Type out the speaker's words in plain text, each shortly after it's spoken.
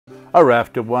A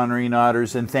raft of wandering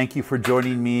otters, and thank you for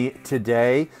joining me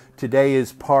today. Today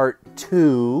is part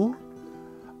 2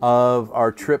 of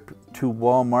our trip to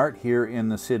Walmart here in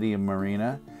the city of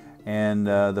Marina, and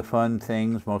the fun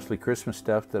things, mostly Christmas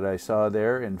stuff that I saw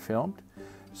there and filmed.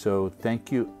 So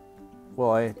thank you.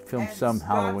 Well, I filmed and some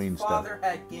Scott's Halloween father stuff.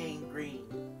 had gangrene.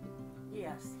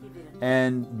 Yes, he did.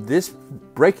 And this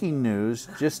breaking news,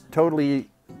 just totally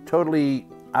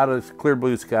out of clear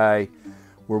blue sky.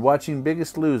 We're watching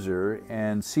Biggest Loser,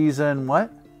 and season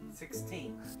what?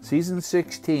 16. Season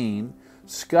 16,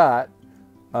 Scott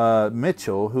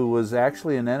Mitchell, who was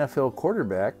actually an NFL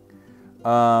quarterback,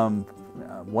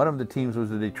 one of the teams was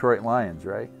the Detroit Lions,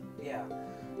 right? Yeah.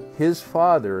 His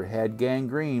father had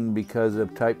gangrene because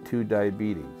of type 2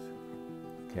 diabetes.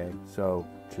 Okay, so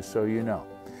just so you know.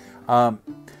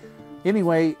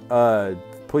 Anyway,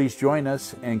 please join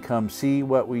us and come see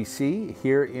what we see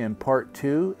here in part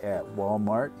 2 at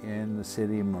Walmart in the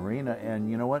city of Marina.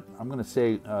 And you know what? I'm going to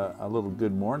say a little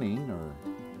good morning, or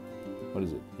what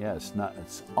is it? Yeah,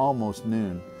 it's almost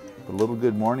noon. But a little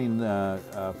good morning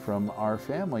from our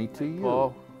family to you.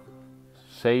 Paul,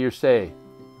 say your say.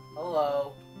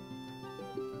 Hello.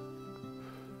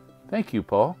 Thank you,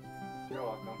 Paul. You're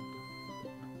welcome.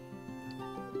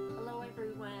 Hello,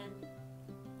 everyone.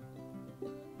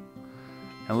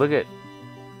 And look at,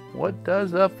 what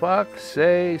does the fox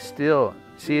say still?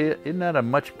 See, isn't that a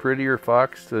much prettier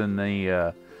fox than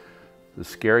the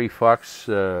scary fox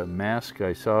mask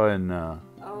I saw in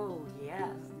Oh, yes.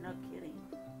 No kidding.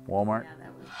 Walmart? Yeah,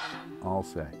 that was fun. I'll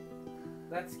say.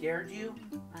 That scared you?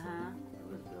 Uh-huh. It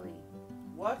was really...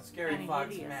 What scary Kinda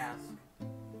fox hideous. mask?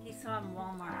 He saw him in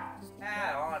Walmart.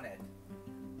 Ah, on it.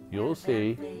 You'll Had a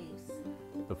see. bad face.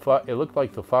 It looked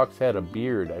like the fox had a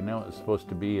beard. I know it was supposed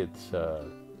to be its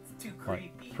It's too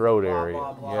creepy. throat Blah, area.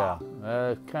 blah, blah. Yeah,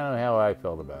 that's kind of how I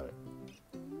felt about it.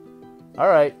 All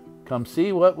right, come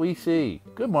see what we see.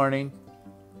 Good morning.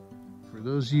 For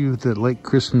those of you that like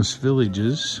Christmas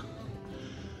villages,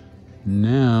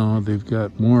 now they've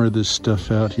got more of this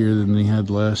stuff out here than they had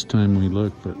last time we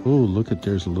looked. But oh, look at,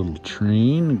 there's a little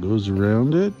train that goes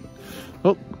around it.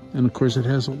 Oh, and of course it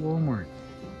has a Walmart.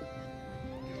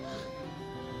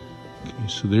 Okay,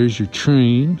 so there's your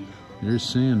train. There's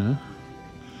Santa.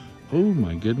 Oh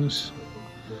my goodness.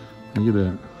 Look at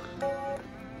that.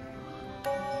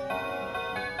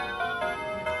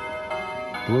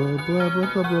 Blah, blah, blah,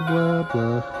 blah, blah, blah,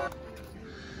 blah.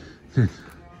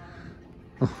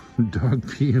 Oh, dog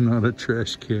peeing on a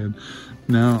trash can.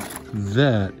 Now,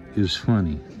 that is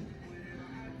funny.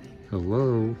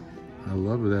 Hello. I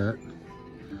love that.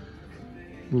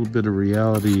 A little bit of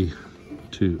reality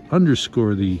to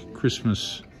underscore the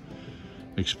Christmas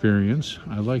experience.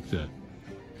 I like that.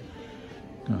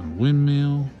 Got a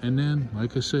windmill, and then,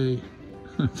 like I say,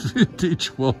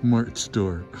 vintage Walmart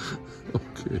store.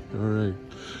 Okay, all right.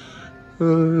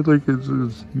 Like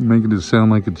it's making it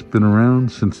sound like it's been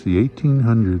around since the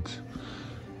 1800s.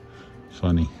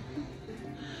 Funny.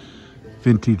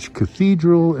 Vintage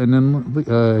cathedral, and then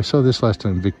I saw this last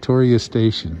time, Victoria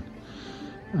Station.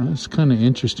 It's kind of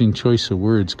interesting choice of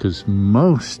words, because in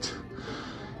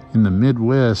the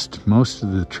Midwest, most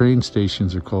of the train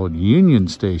stations are called Union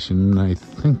Station, and I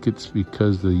think it's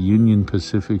because the Union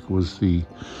Pacific was the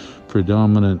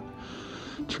predominant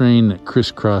train that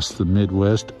crisscrossed the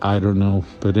Midwest. I don't know,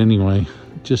 but anyway,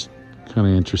 just kind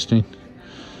of interesting.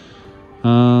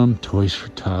 Toys for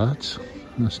Tots,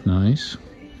 that's nice.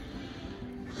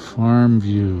 Farm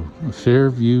View,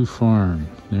 Fairview Farm,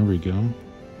 there we go.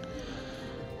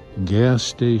 Gas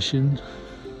station,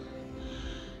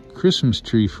 Christmas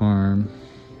Tree Farm,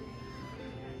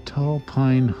 Tall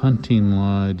Pine Hunting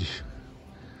Lodge,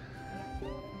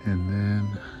 and then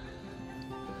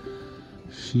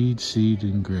Feed, Seed,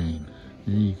 and Grain.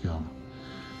 There you go.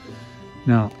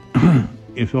 Now,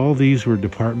 if all these were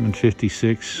Department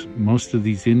 56, most of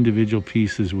these individual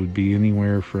pieces would be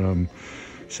anywhere from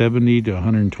 $70 to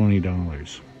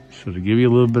 $120. So to give you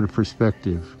a little bit of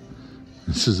perspective,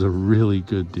 this is a really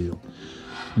good deal.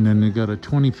 And then they got a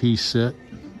 20-piece set.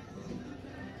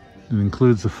 It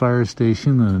includes the fire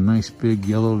station and a nice big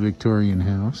yellow Victorian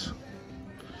house.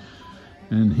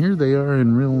 And here they are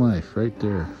in real life, right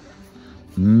there.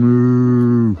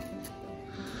 Moo!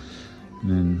 And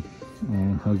then,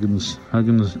 oh, hugging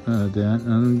that.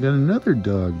 And we got another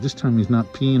dog. This time he's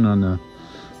not peeing on the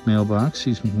mailbox.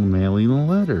 He's mailing a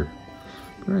letter.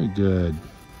 Very good.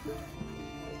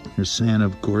 There's Santa,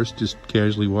 of course, just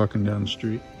casually walking down the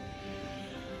street.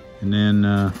 And then,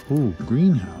 oh,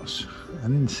 greenhouse. I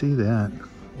didn't see that.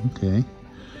 Okay.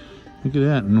 Look at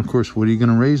that. And of course, what are you going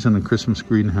to raise in a Christmas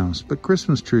greenhouse? But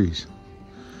Christmas trees.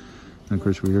 And of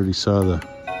course, we already saw the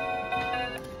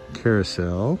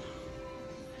carousel.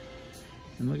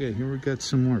 And look at here, we got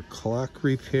some more clock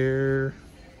repair,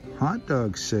 hot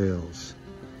dog sales.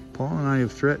 Paul and I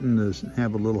have threatened to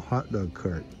have a little hot dog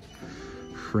cart.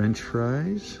 French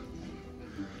fries.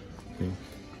 Okay.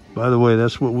 By the way,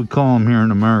 that's what we call them here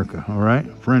in America, all right?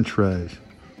 French fries.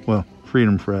 Well,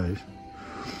 freedom fries.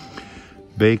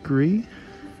 Bakery.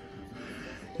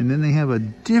 And then they have a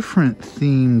different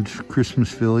themed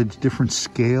Christmas village, different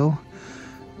scale.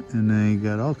 And they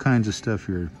got all kinds of stuff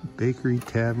here. Bakery,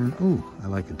 tavern. Oh, I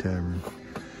like a tavern.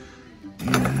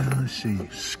 Yeah, let's see.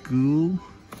 School.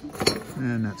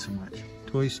 Not so much.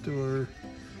 Toy store.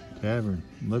 Tavern.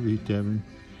 Love you, tavern.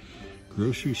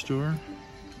 Grocery store.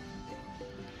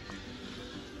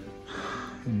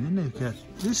 And then they've got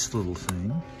this little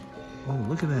thing. Oh,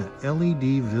 look at that.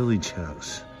 LED Village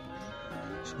House.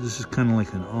 So this is kind of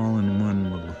like an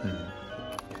all-in-one little thing.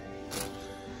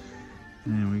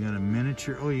 And we got a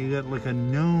miniature. Oh, you got like a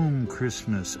gnome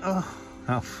Christmas. Oh,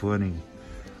 how funny.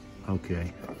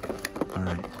 Okay. All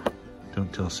right.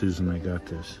 Don't tell Susan I got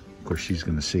this. Of course, she's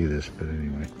going to see this, but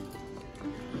anyway.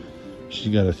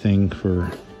 She's got a thing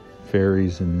for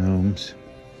fairies and gnomes.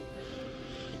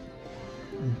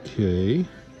 Okay.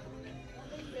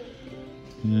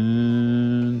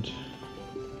 And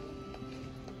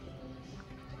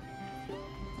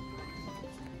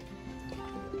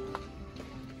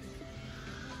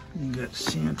you got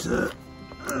Santa.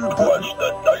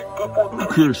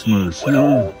 Christmas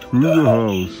here through the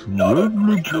house. Blah, blah,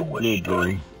 blah, blah,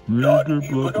 blah. Blah,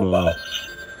 blah, blah.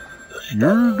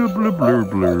 You're the blah, blah,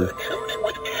 blah.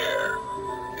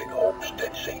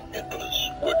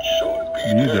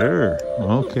 You there?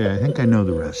 Okay, I think I know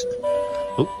the rest.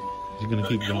 Oh, he's gonna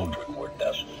keep going.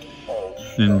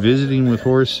 Then visiting with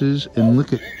horses, and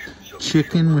look at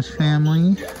chicken with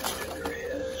family.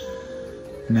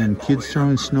 And then kids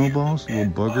throwing snowballs,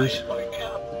 little buggers.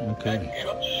 Okay.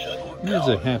 Here's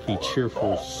a happy,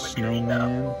 cheerful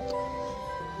snowman.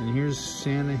 And here's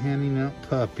Santa handing out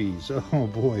puppies. Oh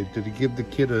boy, did he give the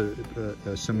kid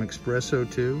some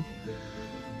espresso too?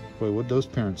 Boy, what'd those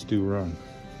parents do wrong?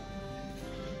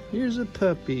 Here's a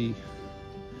puppy.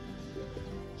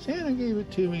 Santa gave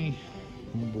it to me.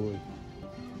 Oh boy.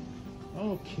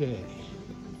 Okay.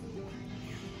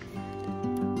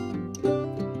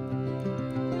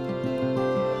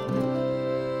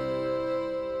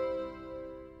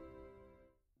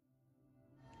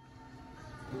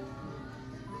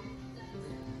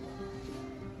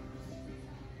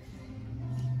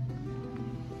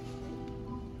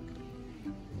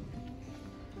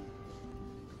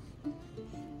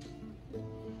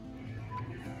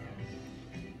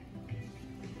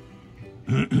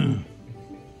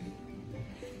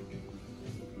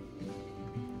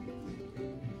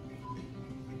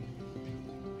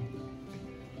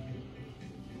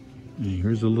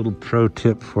 Here's a little pro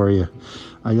tip for you.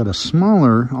 I got a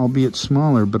smaller, albeit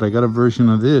smaller, but I got a version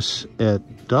of this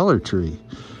at Dollar Tree.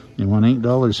 You want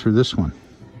 $8 for this one.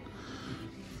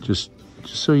 Just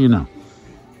so you know.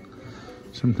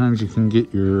 Sometimes you can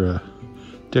get your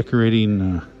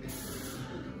decorating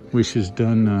wishes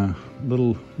done a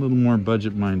little more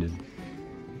budget minded.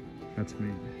 That's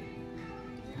me.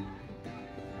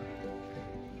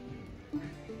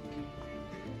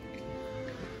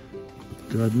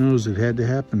 God knows it had to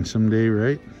happen someday,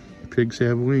 right? Pigs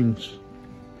have wings.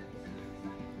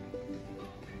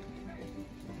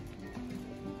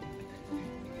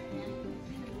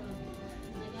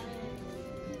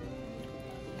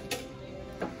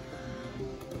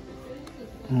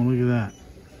 Oh, look at that.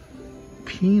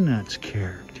 Peanuts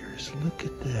characters. Look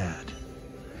at that.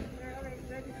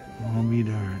 I'll be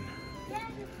darned.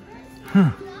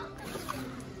 Huh.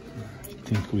 I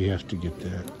think we have to get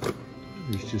that.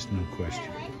 There's just no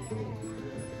question.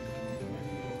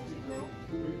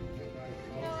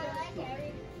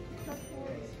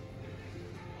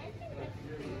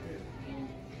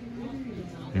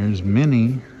 There's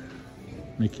Minnie.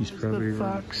 Mickey's probably right.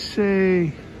 Fox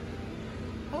say,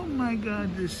 oh my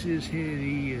God, this is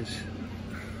hideous.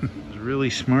 It's really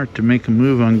smart to make a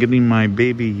move on getting my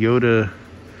baby Yoda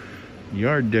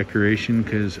yard decoration,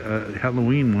 because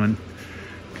Halloween one,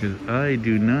 because I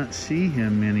do not see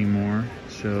him anymore.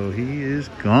 So he is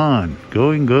gone.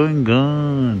 Going,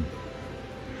 gone.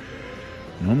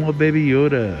 No more baby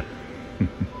Yoda.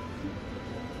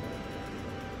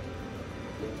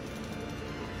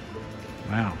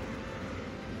 Wow.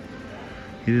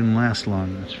 He didn't last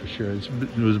long, that's for sure.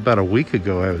 It was about a week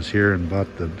ago I was here and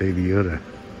bought the baby Yoda.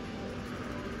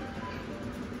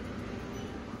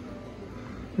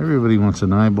 Everybody wants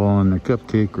an eyeball on their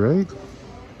cupcake, right?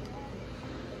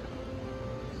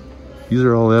 These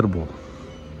are all edible.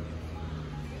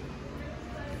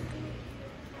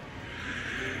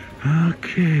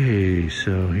 Okay,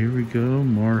 so here we go.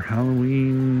 More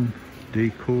Halloween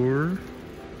decor.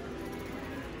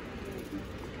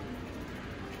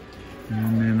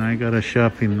 And then I got a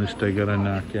shopping list I gotta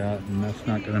knock out, and that's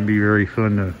not gonna be very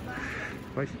fun to,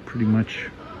 pretty much,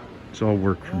 it's all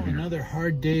work from here. Another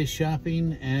hard day of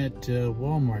shopping at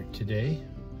Walmart today.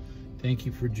 Thank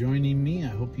you for joining me. I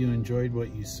hope you enjoyed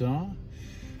what you saw.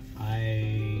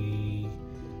 I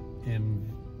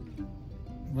am,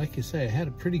 like I say, I had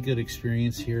a pretty good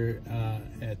experience here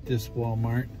at this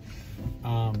Walmart.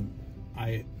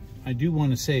 I do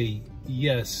want to say,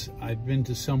 yes, I've been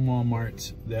to some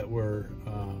Walmarts that were,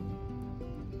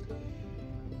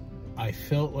 I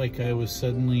felt like I was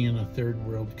suddenly in a third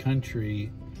world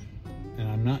country, and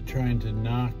I'm not trying to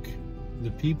knock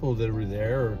the people that were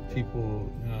there or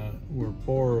people who were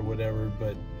poor or whatever,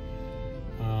 but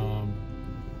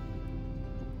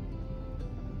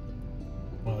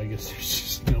well, I guess there's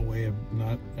just no way of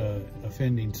not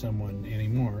offending someone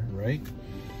anymore, right?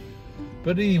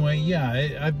 But anyway,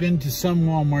 yeah, I've been to some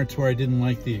Walmarts where I didn't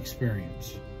like the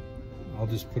experience. I'll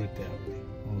just put it that way,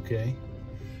 okay?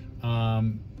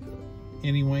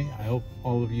 Anyway, I hope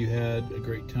all of you had a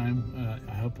great time.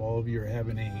 I hope all of you are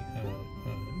having a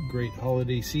great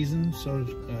holiday season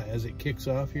as it kicks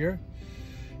off here.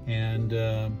 And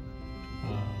I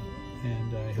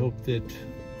hope that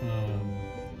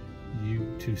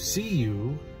see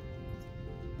you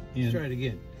in, let's try it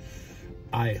again.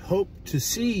 I hope to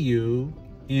see you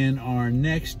in our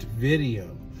next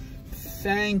video.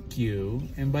 Thank you.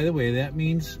 And by the way, that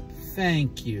means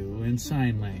thank you in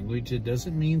sign language. It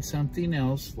doesn't mean something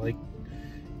else like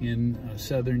in a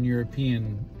Southern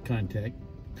European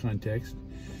context.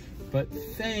 But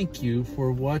thank you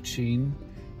for watching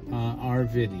our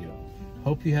video.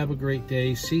 Hope you have a great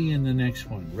day. See you in the next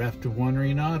one. Raft of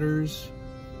Wandering Otters.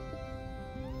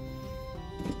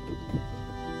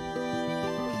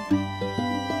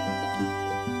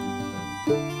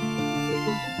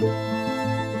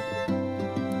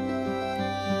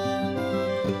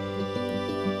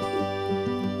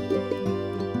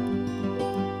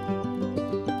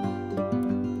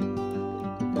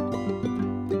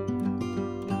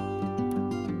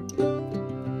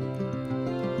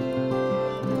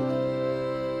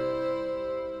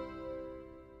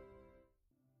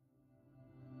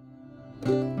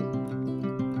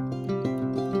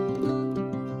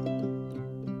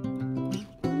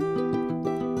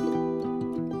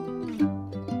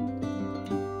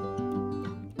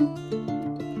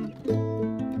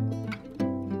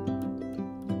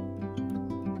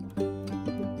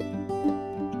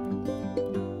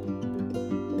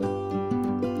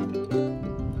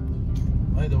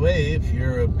 Way, if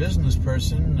you're a business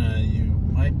person, you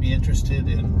might be interested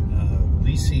in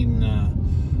leasing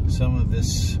some of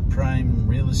this prime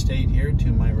real estate here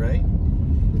to my right.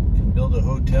 You can build a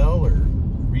hotel or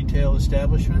retail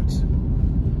establishments.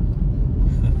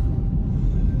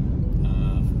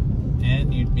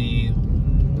 And you'd be,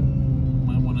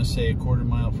 I want to say, a quarter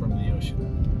mile from the ocean.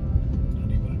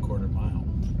 Not even a quarter mile.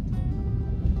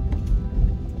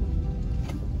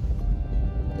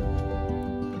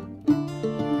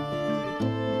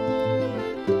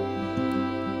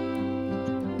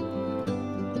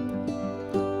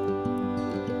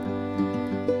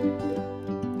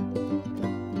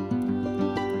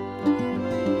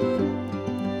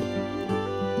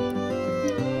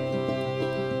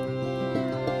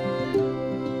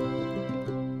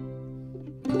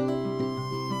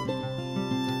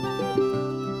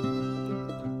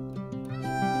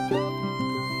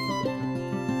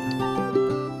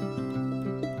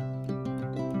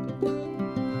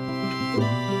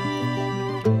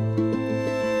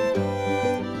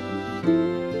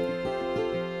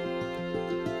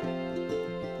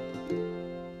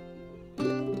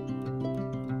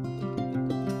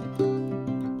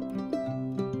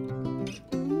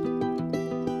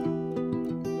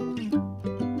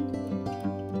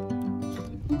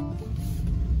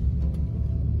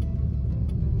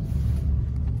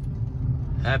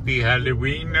 Happy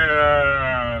Halloween!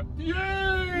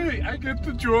 Yay! I get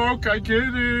the joke. I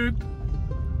get it.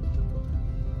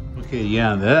 Okay,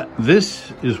 yeah,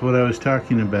 this is what I was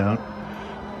talking about.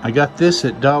 I got this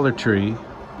at Dollar Tree,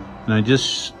 and I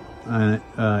just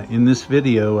in this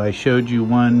video I showed you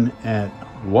one at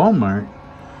Walmart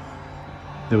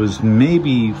that was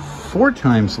maybe 4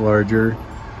 times larger,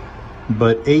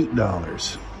 but $8.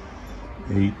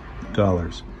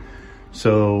 $8.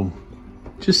 So,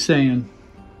 just saying.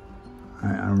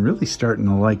 I'm really starting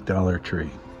to like Dollar Tree.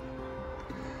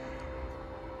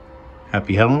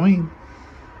 Happy Halloween.